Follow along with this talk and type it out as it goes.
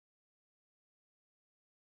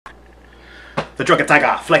The drunken tiger,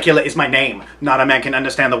 Fleckula is my name. Not a man can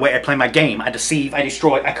understand the way I play my game. I deceive, I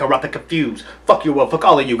destroy, I corrupt, I confuse. Fuck you all, fuck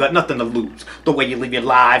all of you, got nothing to lose. The way you live your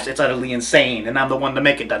lives, it's utterly insane. And I'm the one to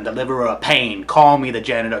make it done, deliverer of pain. Call me the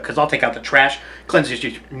janitor, cause I'll take out the trash, cleanse your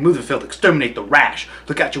streets, remove the filth, exterminate the rash.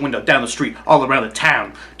 Look out your window, down the street, all around the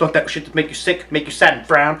town. Don't that shit make you sick, make you sad and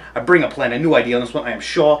frown? I bring a plan, a new idea on this one, I am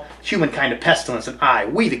sure. Humankind of pestilence and I,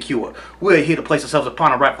 we the cure. We're here to place ourselves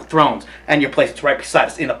upon our rightful thrones. And your place is right beside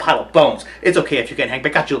us in a pile of bones. It's okay if you can't hang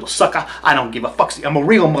back out, you little sucker. I don't give a fuck. See, I'm a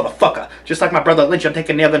real motherfucker. Just like my brother Lynch, I'm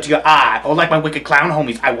taking a nail gun to your eye. Or like my wicked clown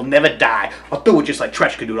homies, I will never die. I'll do it just like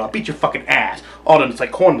Tresh could do it. I'll beat your fucking ass. All done it's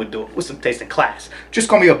like Corn would do it, with some taste and class. Just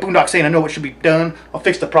call me a boondock saying I know what should be done. I'll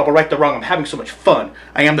fix the problem, right the wrong. I'm having so much fun.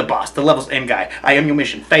 I am the boss, the level's end guy. I am your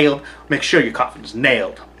mission failed. Make sure your coffin's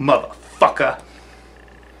nailed, motherfucker.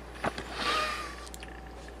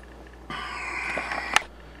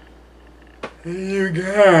 You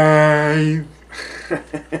guys.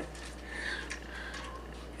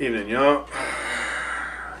 Evening, y'all.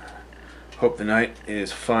 Hope the night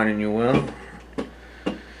is finding you well.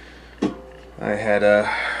 I had a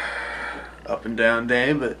up and down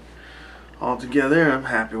day, but altogether I'm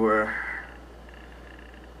happy where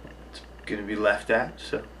it's gonna be left at,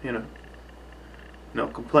 so, you know, no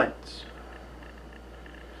complaints.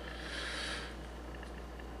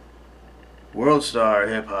 World Star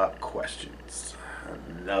Hip Hop Questions.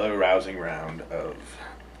 Another rousing round of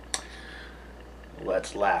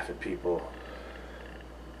let's laugh at people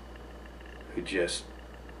who just,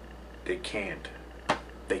 they can't.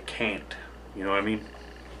 You know what I mean?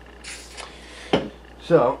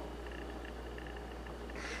 So,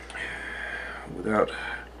 without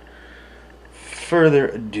further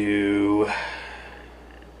ado,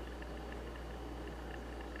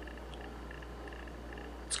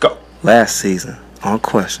 let's go. Last season on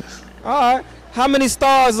questions. Alright. How many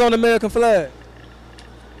stars is on the American flag?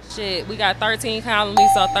 Shit, we got 13 colonies,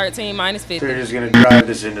 so 13 minus 50. They're just gonna drive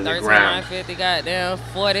this into the 13 ground. minus 50, goddamn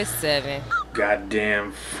 47.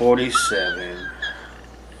 Goddamn 47.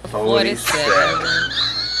 47.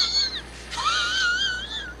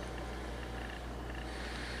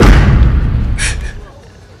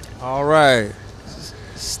 Alright.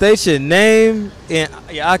 State your name and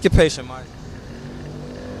your occupation, Mike.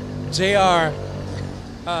 JR,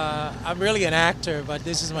 I'm really an actor, but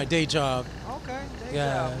this is my day job. Okay,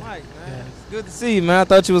 Yeah. job, Mike, man. Yeah. It's good to see you, man. I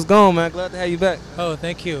thought you was gone, man. Glad to have you back. Oh,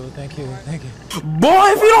 thank you. Thank you. Boy,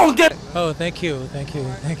 if you don't get... Oh, thank you. Thank you.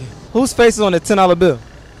 Whose face is on the $10 bill?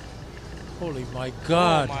 Holy my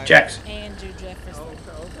God. Oh, my Jackson. Andrew Jefferson.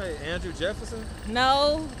 Okay, Andrew Jefferson?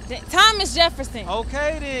 No, Thomas Jefferson.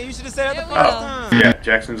 Okay, then. You should have said it the There we first go. time. Yeah,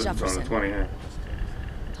 Jackson's on Jefferson. the 20, yeah.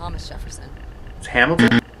 Thomas Jefferson. It's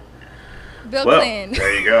Hamilton? Bill Well, Clinton.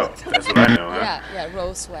 there you go. That's what I know, huh? Yeah,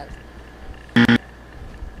 Roosevelt.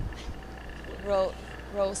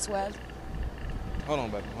 Roosevelt. Hold on,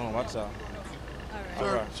 baby. Hold on. Watch out.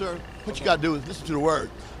 All right. Sir, what you got to do is listen to the word,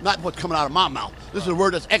 not what's coming out of my mouth. This is a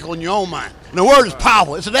word that's echoing in your own mind. And the word is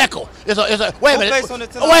powerful. It's an echo. It's a. Wait a minute. face on the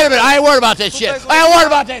 $10 Wait a minute. I ain't worried about that shit. face on I ain't worried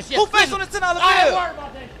about that shit. Who face on the $10 bill? I ain't worried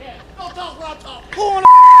about that shit. Don't talk when I talk. Who on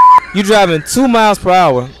the... You driving 2 miles per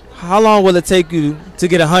hour. How long will it take you to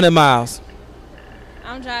get 100 miles?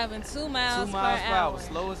 I'm driving 2 miles, 2 miles per hour.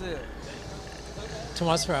 Slow as it. 2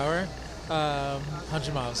 miles per hour.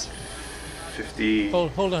 100 miles. 50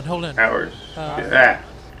 Hold on. hours. Yeah.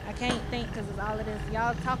 I can't think because it's all of this.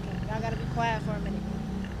 Y'all talking. Y'all got to be quiet for a minute.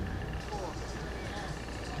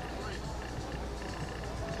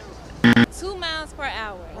 Two miles per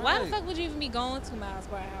hour. Why the fuck would you even be going 2 miles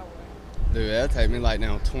per hour? Dude, that'll take me like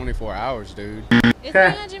now 24 hours, dude. It's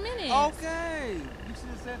 300 minutes. Okay. You should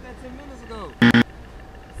have said that 10 minutes ago.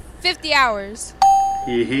 50 hours.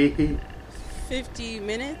 50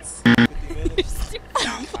 minutes? 50 minutes.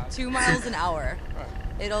 2 miles an hour.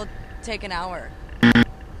 It'll take an hour.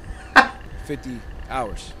 50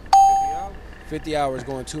 hours. 50 hours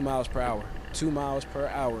going 2 miles per hour. 2 miles per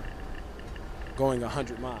hour going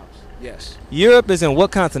 100 miles. Yes. Europe is in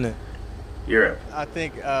what continent? Europe. I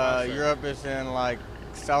think Europe is in like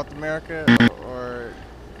South America or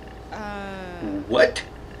What?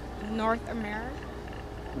 North America?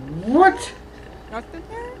 What? North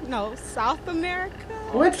America? No, South America?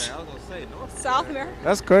 What? I was going to say North South America?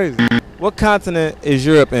 That's crazy. What continent is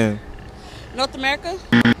Europe in? North America?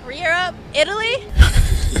 Europe? Italy?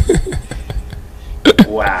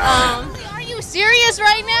 Wow. Are you serious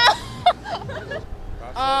right now?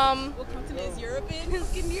 What continent is Europe in?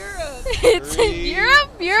 It's in Europe. It's in Europe?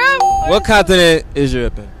 Europe? What continent is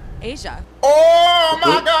Europe in? Asia. Oh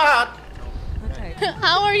my God. Okay.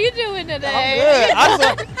 How are you doing today? Good.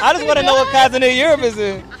 I just want to know what continent Europe is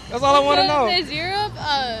in. That's all I want to know. Is Europe?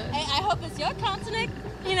 Hey, I hope it's your continent.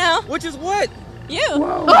 You know. Which is what? You.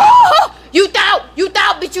 Oh, you thought,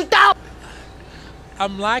 bitch, you thought.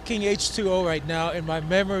 I'm lacking H2O right now, and my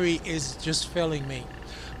memory is just failing me.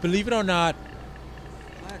 Believe it or not,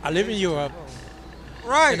 I live in Europe.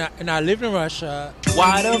 Right. And I live in Russia.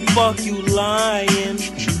 Why the fuck you lying?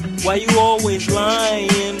 Why you always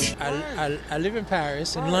lying? I live in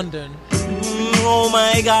Paris, in London. Oh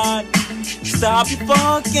my God. Stop you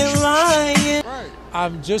fucking lying.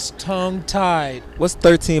 I'm just tongue-tied. What's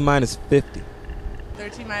 13 minus 50?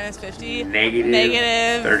 13 minus 50.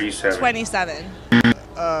 Negative 37. 27.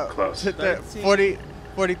 Close.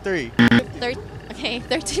 43. Okay,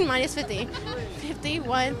 13 minus 50.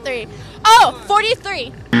 51, 3. Oh,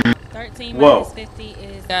 43. 13 Whoa. minus 50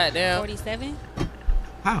 is 47.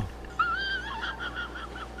 How?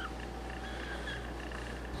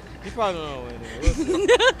 You probably don't know what it is.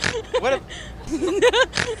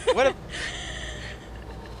 What if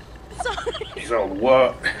Sorry. So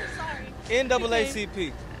what?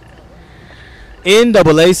 NAACP.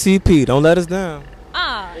 NAACP. Don't let us down.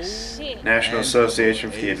 Ah, shit. National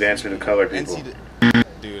Association for the Advancement of Colored People.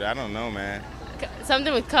 Dude, I don't know, man.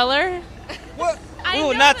 Something with color? What? I We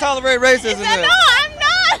will know not it. tolerate racism. No, I'm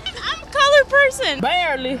not. I'm a colored person.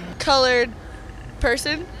 Barely. Colored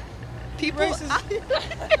person? People? Don't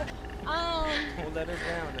let us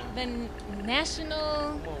down now. The national.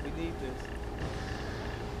 Come on, we need this.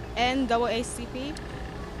 NAACP.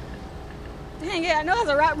 Dang it, I know it's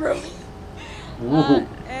a rap group. Woohoo.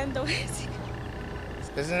 NAACP.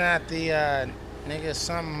 Isn't that the nigga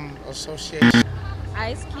some association?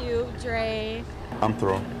 Ice Cube, Dre. I'm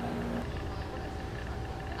through.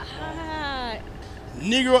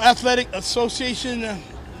 Negro Athletic Association. Let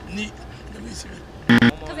me see.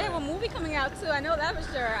 Because they have a movie coming out too. I know that for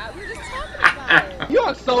sure. We were just talking about it. You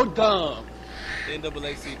are so dumb.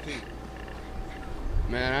 NAACP.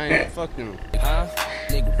 Man, I ain't fucking them.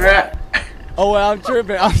 Oh, well, I'm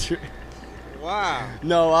tripping. Wow.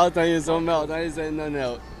 No, I was telling you something else. I didn't say nothing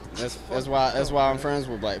else. That's why I'm friends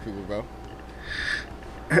with black people, bro.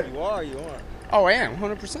 You are. Oh, I am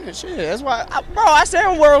 100%. Shit. That's why, I stay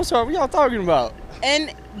on World Tour. What y'all talking about?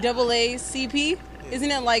 NAACP?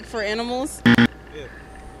 Isn't it like for animals?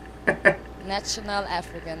 National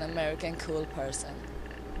African American Cool Person.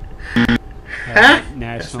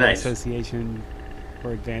 National nice. Association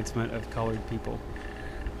for Advancement of Colored People.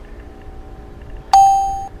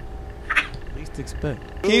 Least expect.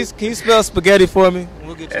 Can you spell spaghetti for me?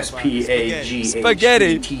 We'll get you SPAGHTTI.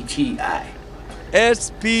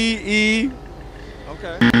 SPE.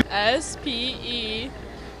 Okay. SPE.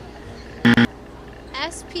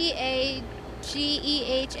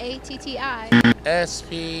 SPAGEHATTI.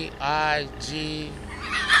 SPIG.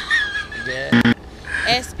 Yeah.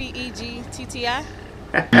 SPEGTTI?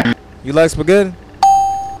 You like spaghetti?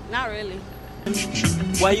 Not really.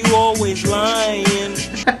 Why you always lying?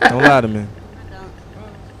 Don't lie to me.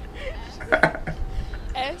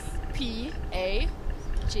 SPAGETTI.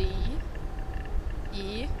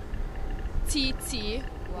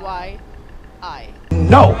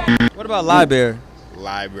 No. What about library?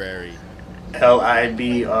 Library.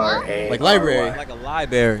 LIBRA. Like library. Like a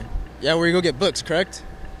library. Yeah, where you go get books, correct?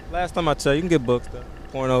 Last time I checked, you can get books though.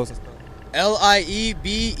 Pornos and stuff.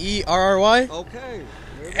 LIEBERRY? Okay.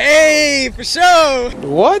 Hey, for sure.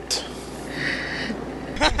 What?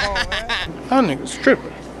 Come on, man. That nigga's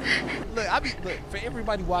tripping. Look, for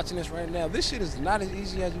everybody watching this right now, this shit is not as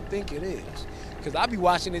easy as you think it is. Because I be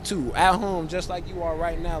watching it too, at home, just like you are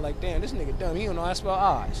right now. Like, damn, this nigga dumb. He don't know how to spell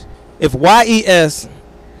eyes. If YES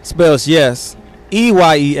spells yes,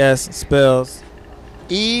 EYES spells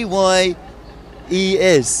EYES.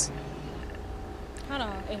 Hold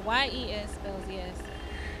on. If YES spells yes,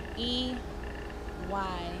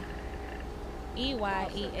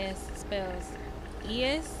 EYES spells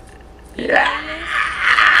ES? Yeah.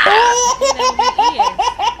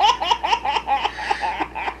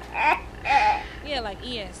 Yeah, like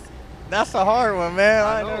ES. That's a hard one, man.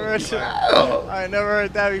 I ain't never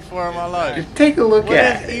heard that before in my life. Just take a look What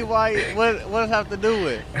at does it. EY? What does it have to do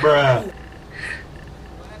with? Bruh.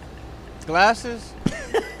 Glasses?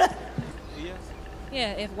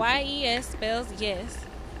 Yeah, if YES spells yes,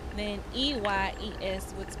 then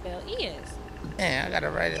EYES would spell ES. Man, I gotta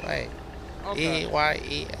write it like Okay.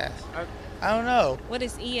 EYES. I don't know. What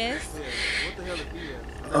is ES? Yeah, what the hell is ES?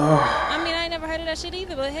 I mean, I ain't never heard of that shit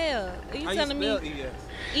either, but hell, are you How telling me you spell ES?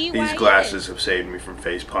 EYES? These glasses have saved me from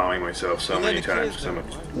face palming myself so You let many the times. kids So know,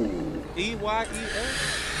 much. right? Ooh.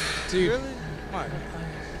 EYES? Dude. Really? Mike.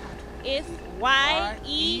 If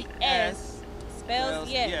YES spells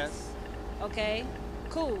yes, okay,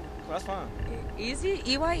 Cool. That's fine. Easy.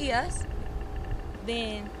 E-Y-E-S.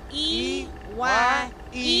 Then E-Y-E-S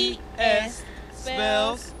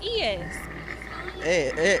spells E-S.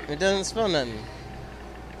 It doesn't spell nothing.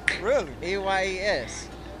 Really? E-Y-E-S.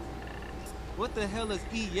 What the hell is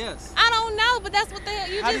E-S? I don't know, but that's what the hell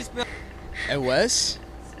you How do you just... spell? U.S.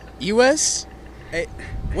 U.S. Hey,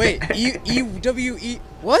 wait. E-W-E.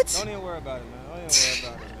 What? Don't even worry about it, man. Don't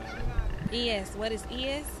even worry about it, man. E-S. What is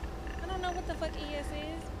E-S? I don't know what the fuck E-S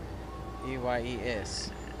is.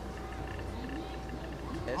 E-Y-E-S.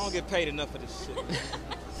 I don't get paid enough for this shit.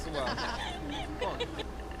 Fuck.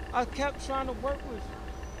 I kept trying to work with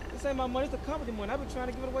you. This ain't my money, it's the company money. I've been trying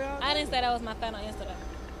to give it away all day. I didn't say that was my final answer though.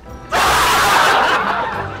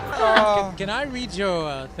 Can I read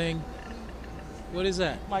your thing? What is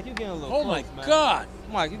that? Mike, you're getting a little Oh close, my man. God.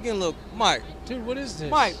 Mike, you're getting a little... Mike. Dude, what is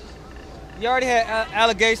this? Mike. You already had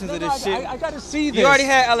allegations of this shit. I gotta see this. You already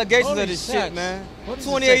had allegations Holy of this sex. shit, man. What is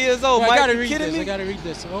 28 this? years old, Yo, Mike. I gotta You read kidding this. me? I gotta read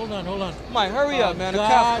this. Hold on. Mike, hurry up, man. The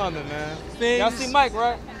cops coming, man. Y'all see Mike,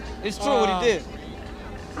 right? It's true what he did.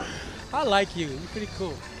 I like you. You're pretty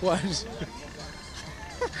cool. What?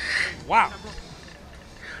 Wow.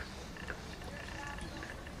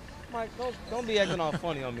 Mike, don't be acting all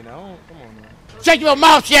funny on me now. Come on, man. Shut your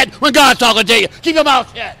mouth shut when God's talking to you. Keep your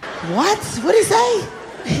mouth shut. What? What'd he say?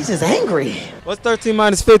 He's just angry. What's 13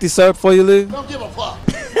 minus 50, sir, before you leave? Don't give a fuck.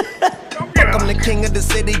 I'm the king of the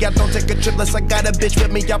city. I don't take a trip unless I got a bitch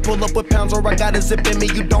with me. I pull up with pounds or I got a zip in me.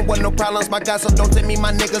 You don't want no problems, my guy, so don't take me.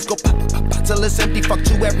 My niggas go pop, pop, pop till it's empty. Fuck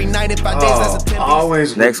you every night. In 5 days, that's a 10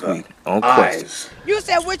 always Next week on Questions. You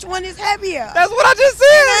said which one is heavier? That's what I just said.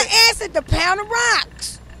 And I answered the pound of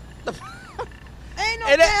rocks. Ain't no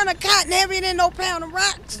pound of cotton heavier than no pound of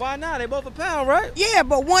rocks. Why not? They both a pound, right? Yeah,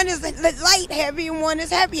 but one is light heavy and one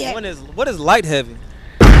is heavy heavy. What is light heavy?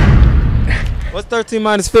 What's 13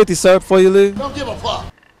 minus 50, sir, before you leave? Don't give a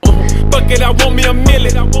fuck. Bucket, I want me a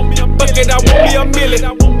million. Bucket, I want me a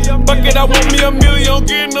million. Bucket, I want me a million. I'm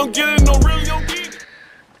getting no real, yo, get it.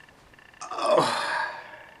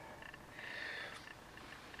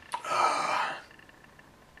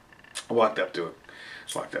 I walked up to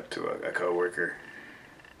a coworker,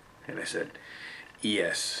 and I said,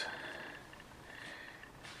 "Yes."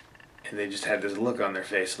 And they just had this look on their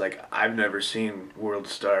face, like I've never seen World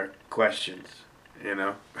Star Questions, you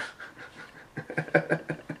know.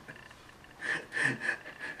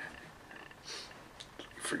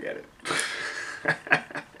 Forget it.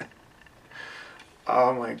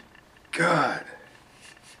 Oh my God.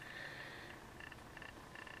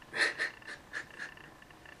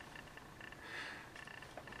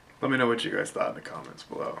 Let me know what you guys thought in the comments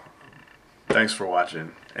below. Thanks for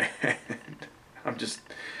watching. And I'm just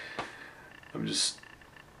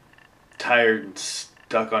tired and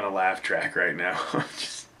stuck on a laugh track right now.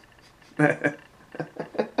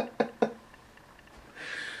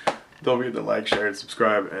 Don't forget to like, share, and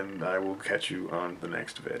subscribe, and I will catch you on the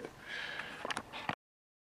next vid.